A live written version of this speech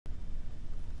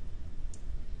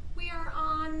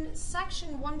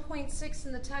section 1.6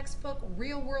 in the textbook,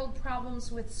 Real World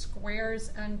Problems with Squares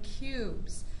and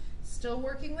Cubes. Still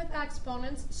working with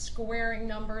exponents, squaring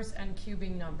numbers, and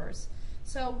cubing numbers.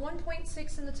 So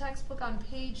 1.6 in the textbook on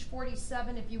page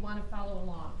 47 if you want to follow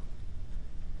along.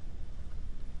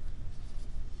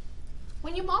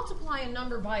 When you multiply a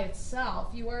number by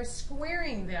itself, you are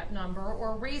squaring that number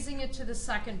or raising it to the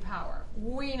second power.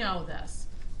 We know this.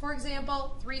 For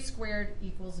example, 3 squared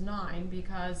equals 9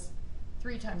 because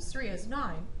 3 times 3 is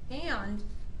 9. And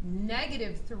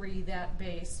negative 3, that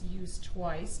base used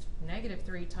twice, negative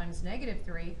 3 times negative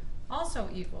 3 also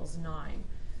equals 9.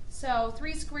 So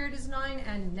 3 squared is 9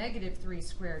 and negative 3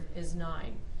 squared is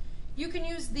 9. You can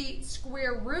use the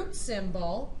square root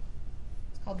symbol,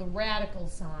 it's called the radical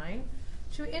sign,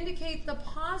 to indicate the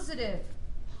positive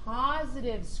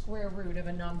square root of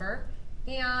a number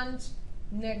and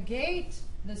negate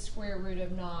the square root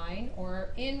of 9, or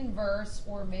inverse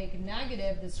or make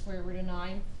negative the square root of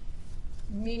 9,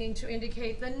 meaning to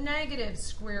indicate the negative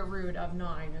square root of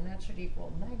 9, and that should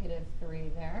equal negative 3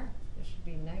 there. This should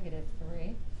be negative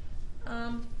 3.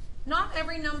 Not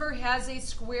every number has a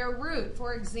square root.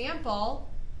 For example,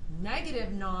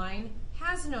 negative 9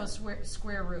 has no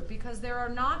square root because there are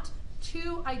not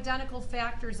two identical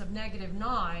factors of negative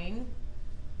 9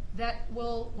 that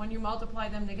will, when you multiply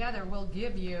them together, will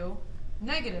give you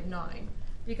negative 9.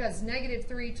 Because negative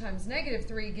 3 times negative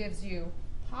 3 gives you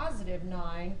positive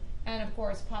 9. And of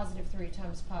course, positive 3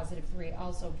 times positive 3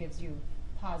 also gives you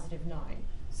positive 9.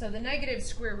 So the negative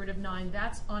square root of 9,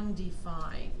 that's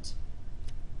undefined.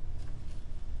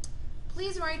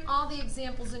 Please write all the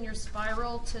examples in your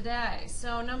spiral today.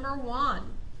 So number 1,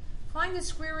 find the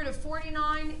square root of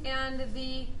 49 and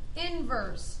the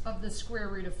inverse of the square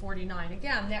root of 49.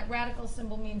 Again, that radical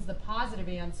symbol means the positive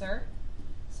answer.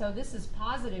 So this is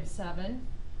positive 7.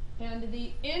 And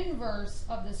the inverse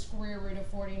of the square root of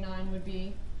 49 would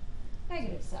be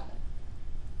negative 7.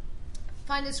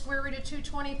 Find the square root of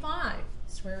 225.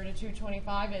 Square root of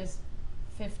 225 is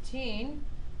 15.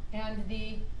 And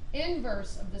the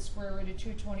inverse of the square root of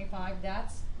 225,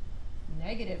 that's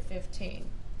negative 15.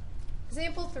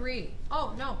 Example 3.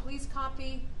 Oh, no, please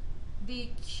copy the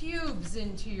cubes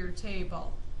into your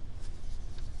table.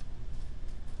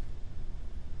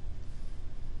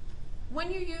 When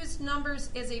you use numbers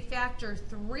as a factor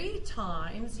 3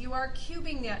 times, you are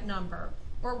cubing that number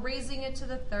or raising it to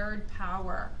the third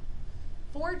power.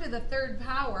 4 to the third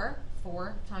power,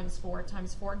 4 times 4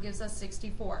 times 4 gives us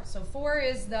 64. So 4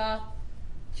 is the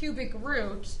cubic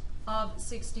root of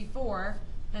 64,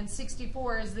 and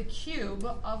 64 is the cube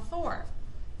of 4.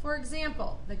 For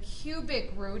example, the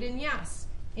cubic root, and yes,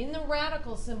 in the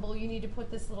radical symbol you need to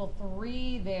put this little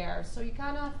 3 there. So you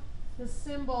kind of, the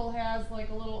symbol has like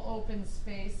a little open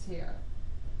space here.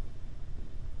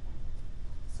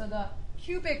 So the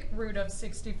cubic root of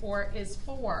 64 is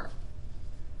 4.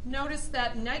 Notice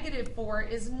that negative 4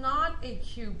 is not a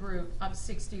cube root of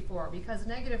 64 because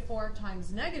negative 4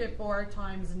 times negative 4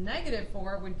 times negative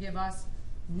 4 would give us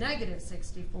negative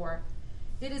 64.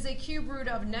 It is a cube root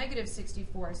of negative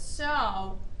 64.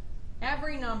 So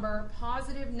every number,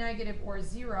 positive, negative, or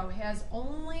 0, has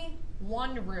only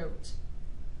one root.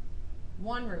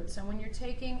 One root. So when you're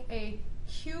taking a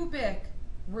cubic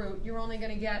root, you're only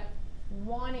going to get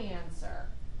one answer.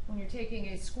 When you're taking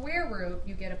a square root,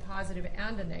 you get a positive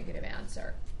and a negative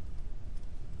answer.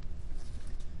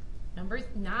 Number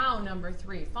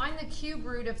 3. Find the cube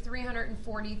root of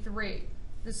 343.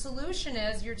 The solution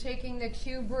is you're taking the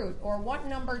cube root, or what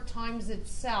number times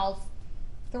itself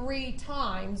 3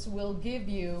 times will give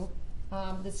you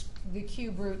the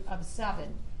cube root of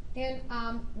 7. And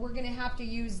we're going to have to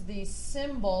use the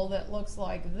symbol that looks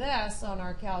like this on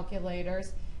our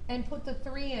calculators and put the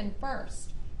 3 in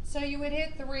first. So you would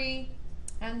hit 3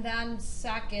 and then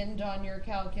second on your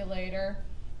calculator,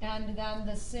 and then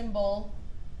the symbol,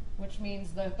 which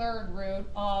means the third root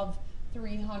of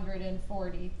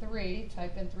 343.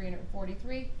 Type in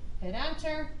 343, hit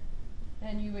enter,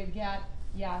 and you would get,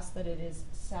 yes, that it is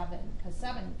 7, because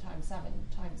 7 times 7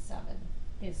 times 7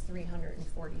 is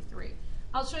 343.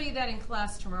 I'll show you that in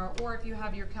class tomorrow, or if you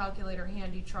have your calculator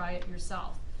handy, try it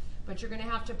yourself. But you're going to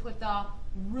have to put the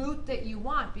root that you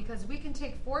want, because we can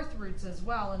take fourth roots as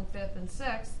well in fifth and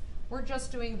sixth. We're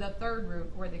just doing the third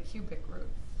root, or the cubic root.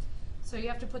 So you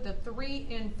have to put the 3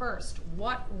 in first.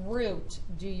 What root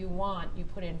do you want? You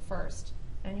put in first.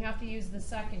 And you have to use the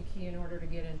second key in order to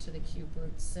get into the cube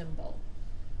root symbol.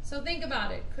 So think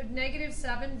about it. Could negative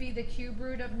 7 be the cube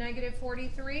root of negative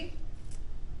 43?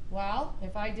 Well,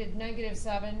 if I did negative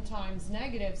 7 times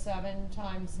negative 7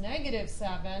 times negative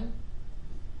 7,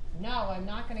 no, I'm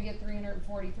not going to get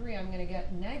 343. I'm going to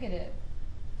get negative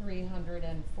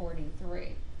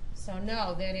 343. So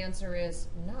no, that answer is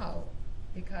no,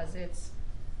 because it's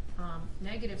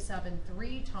negative 7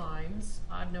 3 times,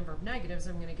 odd number of negatives,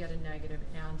 I'm going to get a negative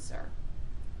answer.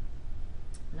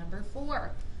 Number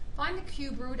 4, find the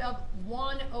cube root of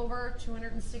 1 over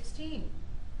 216.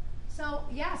 So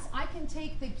yes, I can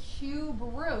take the cube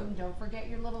root, and don't forget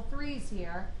your little 3's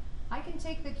here, I can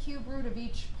take the cube root of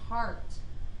each part.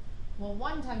 Well,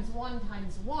 1 times 1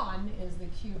 times 1 is the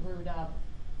cube root of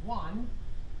 1,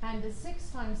 and the 6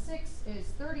 times 6 is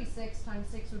 36 times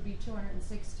 6 would be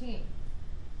 216.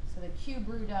 So the cube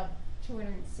root of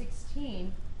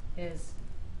 216 is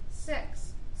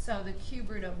 6. So the cube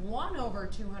root of 1 over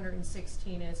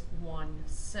 216 is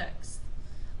 1/6.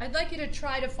 I'd like you to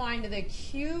try to find the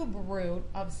cube root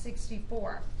of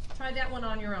 64. Try that one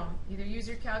on your own. Either use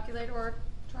your calculator or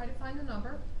try to find the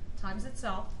number times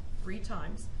itself 3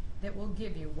 times. That will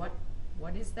give you what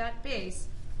is that base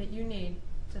that you need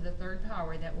to the third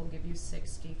power that will give you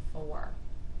 64.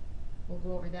 We'll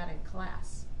go over that in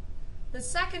class. The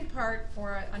second part,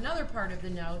 or another part of the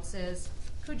notes, is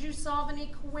could you solve an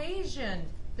equation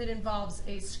that involves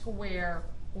a square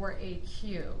or a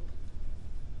cube?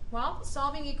 Well,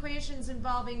 solving equations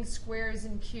involving squares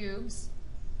and cubes,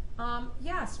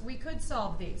 yes, we could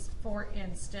solve these. For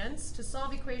instance, to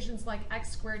solve equations like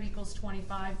x squared equals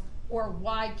 25 or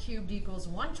y cubed equals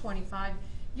 125,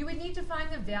 you would need to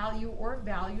find the value or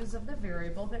values of the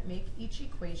variable that make each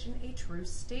equation a true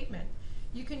statement.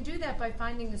 You can do that by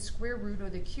finding the square root or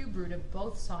the cube root of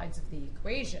both sides of the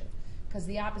equation, because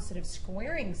the opposite of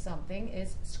squaring something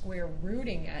is square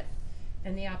rooting it,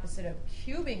 and the opposite of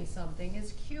cubing something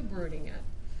is cube rooting it.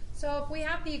 So if we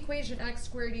have the equation x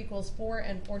squared equals 4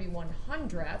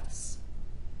 41/100ths,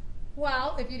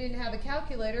 well, if you didn't have a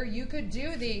calculator, you could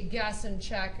do the guess and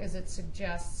check, as it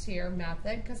suggests here,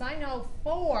 method, because I know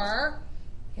 4,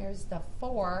 here's the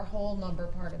 4 whole number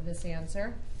part of this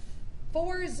answer.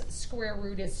 4's square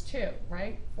root is 2,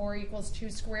 right? 4 equals 2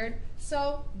 squared.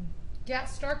 So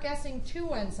start guessing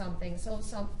 2 and something. So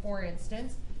for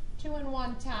instance, 2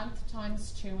 1/10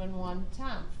 times 2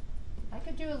 1/10. I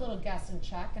could do a little guess and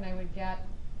check, and I would get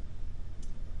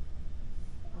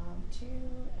 2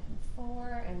 and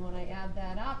 4, and when I add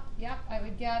that up, yep, I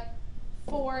would get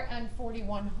 4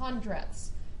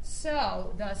 41/100ths.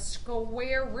 So the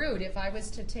square root, if I was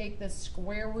to take the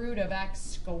square root of x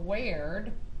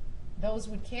squared, those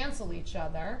would cancel each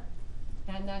other,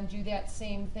 and then do that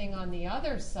same thing on the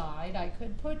other side. I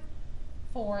could put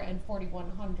 4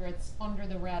 41/100ths under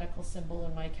the radical symbol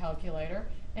in my calculator,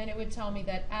 and it would tell me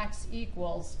that x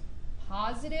equals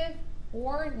positive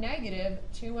or negative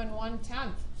 2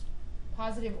 1/10.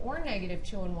 Positive or negative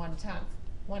 2 1/10.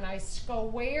 When I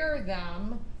square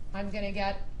them, I'm going to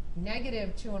get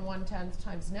negative 2 1/10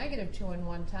 times negative 2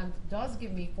 1/10 does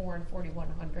give me 4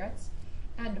 41/100ths,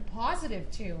 and positive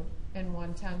 2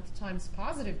 1/10 times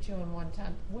positive 2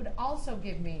 1/10 would also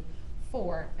give me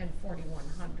 4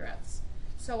 41/100ths.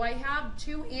 So I have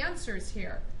 2 answers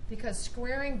here, because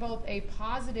squaring both a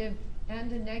positive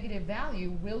and a negative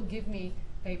value will give me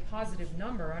a positive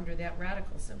number under that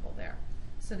radical symbol there.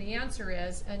 So the answer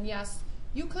is, and yes,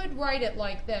 you could write it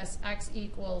like this, x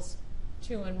equals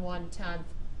 2 1/10,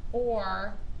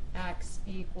 or x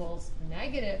equals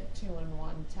negative 2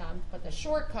 1/10, but the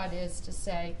shortcut is to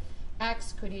say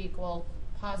x could equal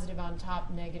positive on top,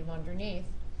 negative underneath,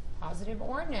 positive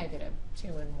or negative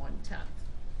 2 1/10.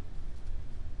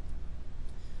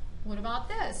 What about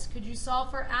this? Could you solve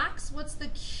for x? What's the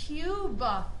cube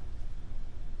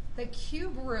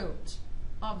root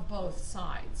of both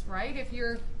sides, right? If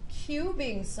you're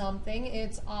cubing something,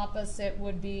 its opposite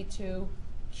would be to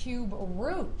cube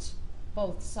root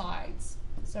both sides.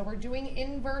 So we're doing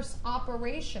inverse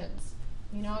operations.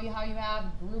 You know how you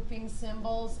have grouping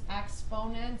symbols,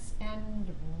 exponents,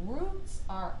 and roots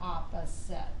are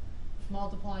opposite.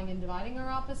 Multiplying and dividing are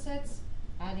opposites,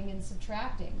 adding and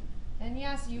subtracting. And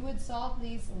yes, you would solve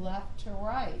these left to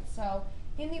right. So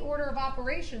in the order of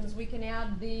operations, we can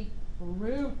add the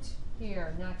root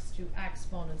here next to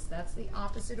exponents. That's the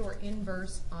opposite or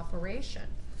inverse operation.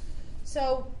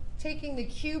 So taking the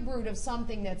cube root of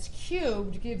something that's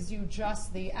cubed gives you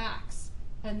just the x.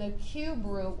 And the cube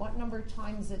root, what number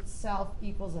times itself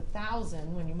equals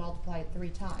 1,000 when you multiply it 3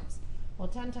 times? Well,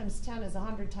 10 times 10 is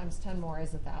 100 times 10 more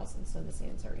is 1,000. So this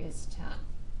answer is 10.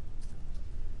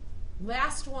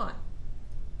 Last one.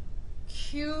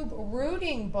 Cube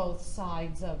rooting both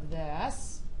sides of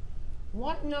this.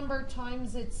 What number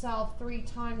times itself 3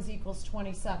 times equals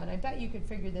 27? I bet you could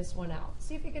figure this one out.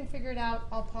 See if you can figure it out.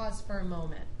 I'll pause for a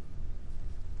moment.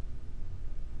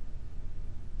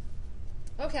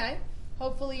 Okay,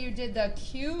 hopefully you did the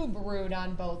cube root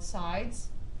on both sides.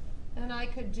 and I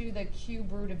could do the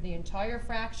cube root of the entire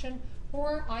fraction,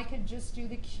 or I could just do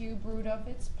the cube root of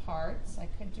its parts. I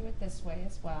could do it this way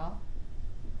as well.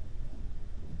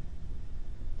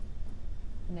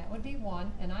 And that would be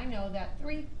 1, and I know that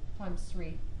 3 times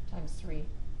 3 times 3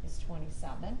 is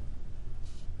 27.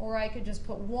 Or I could just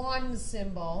put one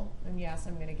symbol, and yes,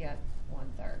 I'm going to get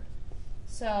 1/3.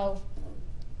 So,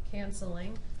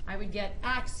 canceling, I would get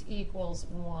x equals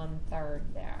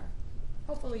 1/3 there.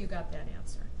 Hopefully you got that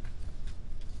answer.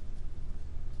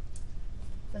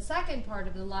 The second part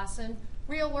of the lesson,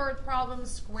 real-world problems,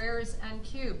 squares, and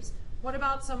cubes. What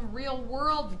about some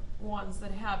real-world ones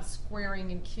that have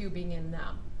squaring and cubing in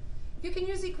them? You can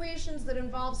use equations that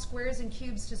involve squares and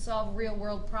cubes to solve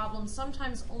real-world problems.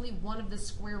 Sometimes only one of the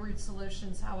square root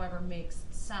solutions, however, makes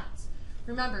sense.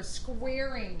 Remember,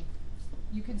 squaring,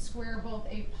 you can square both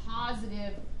a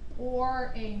positive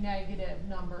or a negative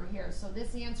number here. So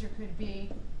this answer could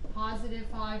be positive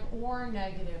 5 or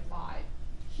negative 5.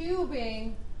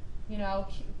 Cubing, you know,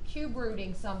 cube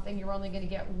rooting something, you're only going to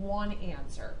get one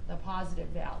answer, the positive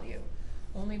value.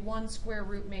 Only one square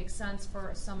root makes sense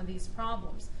for some of these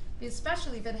problems,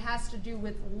 especially if it has to do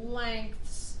with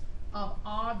lengths of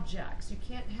objects. You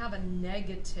can't have a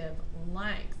negative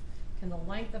length. Can the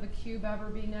length of a cube ever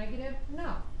be negative?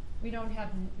 No, we don't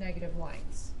have negative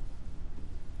lengths.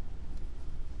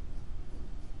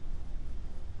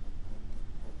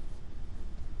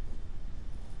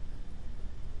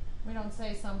 We don't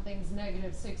say something's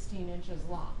negative 16 inches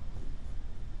long.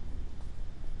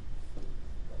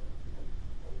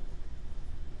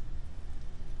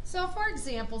 So for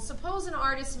example, suppose an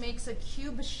artist makes a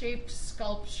cube-shaped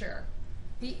sculpture.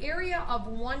 The area of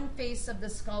one face of the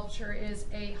sculpture is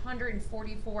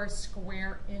 144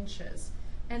 square inches,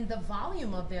 and the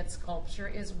volume of that sculpture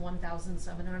is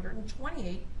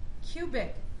 1,728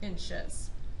 cubic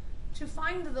inches. To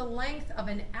find the length of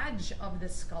an edge of the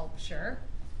sculpture,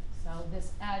 so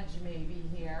this edge may be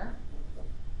here.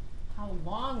 How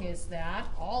long is that?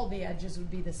 All the edges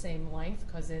would be the same length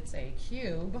because it's a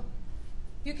cube.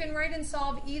 You can write and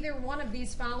solve either one of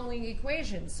these following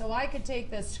equations. So I could take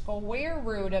the square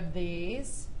root of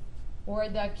these or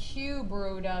the cube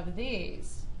root of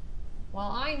these.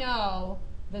 Well, I know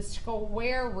the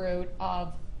square root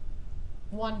of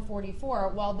 144.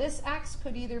 Well, this x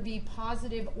could either be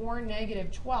positive or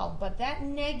negative 12, but that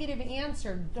negative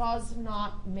answer does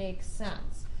not make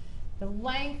sense. The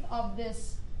length of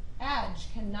this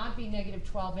edge cannot be negative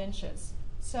 12 inches.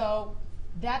 So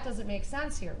that doesn't make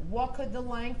sense here. What could the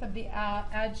length of the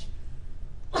edge,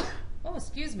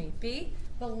 be?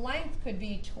 The length could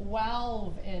be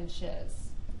 12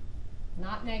 inches,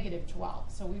 not negative 12.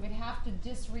 So we would have to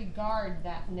disregard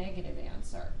that negative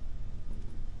answer.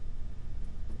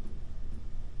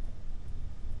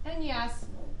 And yes,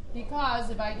 because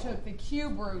if I took the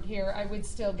cube root here, I would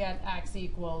still get x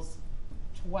equals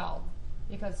 12.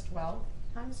 Because 12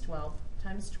 times 12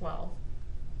 times 12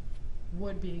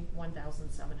 would be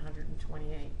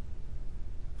 1,728.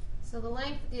 So the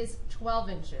length is 12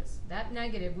 inches. That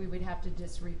negative we would have to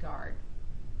disregard.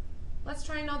 Let's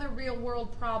try another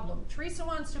real-world problem. Teresa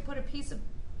wants to put a piece of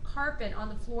carpet on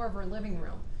the floor of her living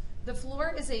room. The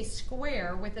floor is a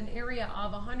square with an area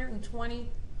of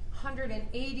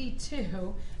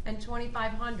 182 and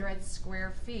 2,500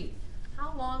 square feet.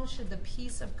 How long should the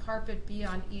piece of carpet be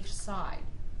on each side?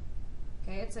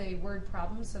 Okay, it's a word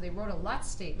problem, so they wrote a let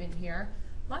statement here.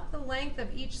 Let the length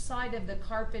of each side of the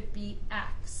carpet be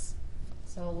x.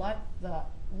 So let the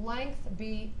length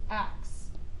be x.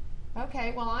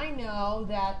 Okay, well I know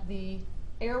that the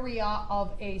area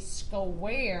of a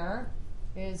square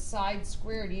is side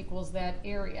squared equals that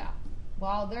area.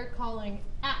 Well, they're calling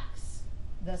x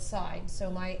the side. So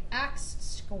my x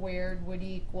squared would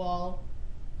equal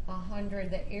 100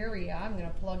 the area. I'm going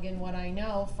to plug in what I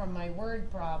know from my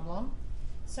word problem.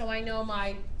 So I know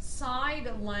my side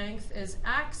length is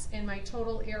x and my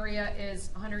total area is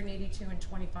 182 and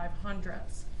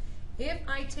 2,500ths. If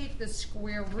I take the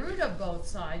square root of both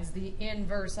sides, the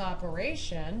inverse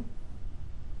operation,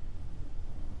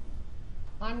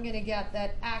 I'm going to get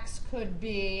that x could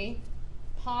be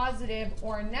positive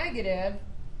or negative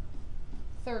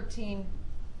 13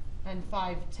 and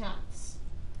 5/10.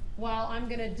 Well, I'm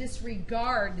going to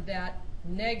disregard that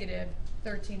negative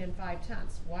 13 and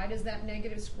 5/10. Why does that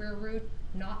negative square root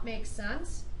not make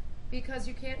sense? Because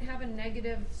you can't have a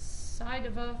negative side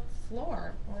of a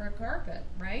floor or a carpet,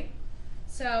 right?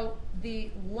 So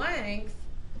the length,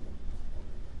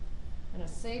 I'm going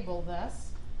to sable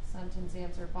this, sentence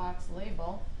answer box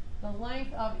label, the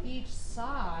length of each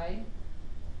side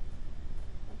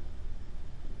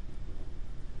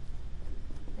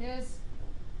is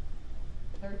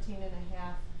 13 and a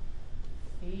half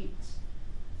feet.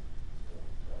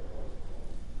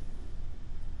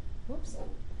 Whoops,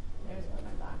 there's where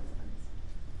my box ends.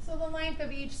 So the length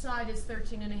of each side is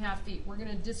 13.5 feet. We're going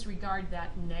to disregard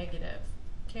that negative.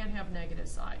 Can't have negative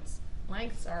sides.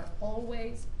 Lengths are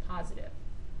always positive.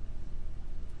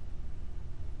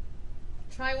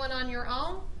 Try one on your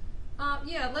own.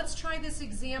 Yeah, let's try this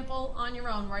example on your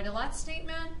own. Write a let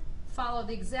statement. Follow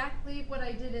exactly what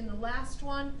I did in the last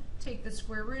one. Take the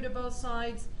square root of both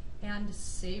sides and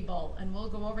sable. And we'll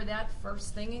go over that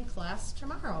first thing in class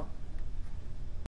tomorrow.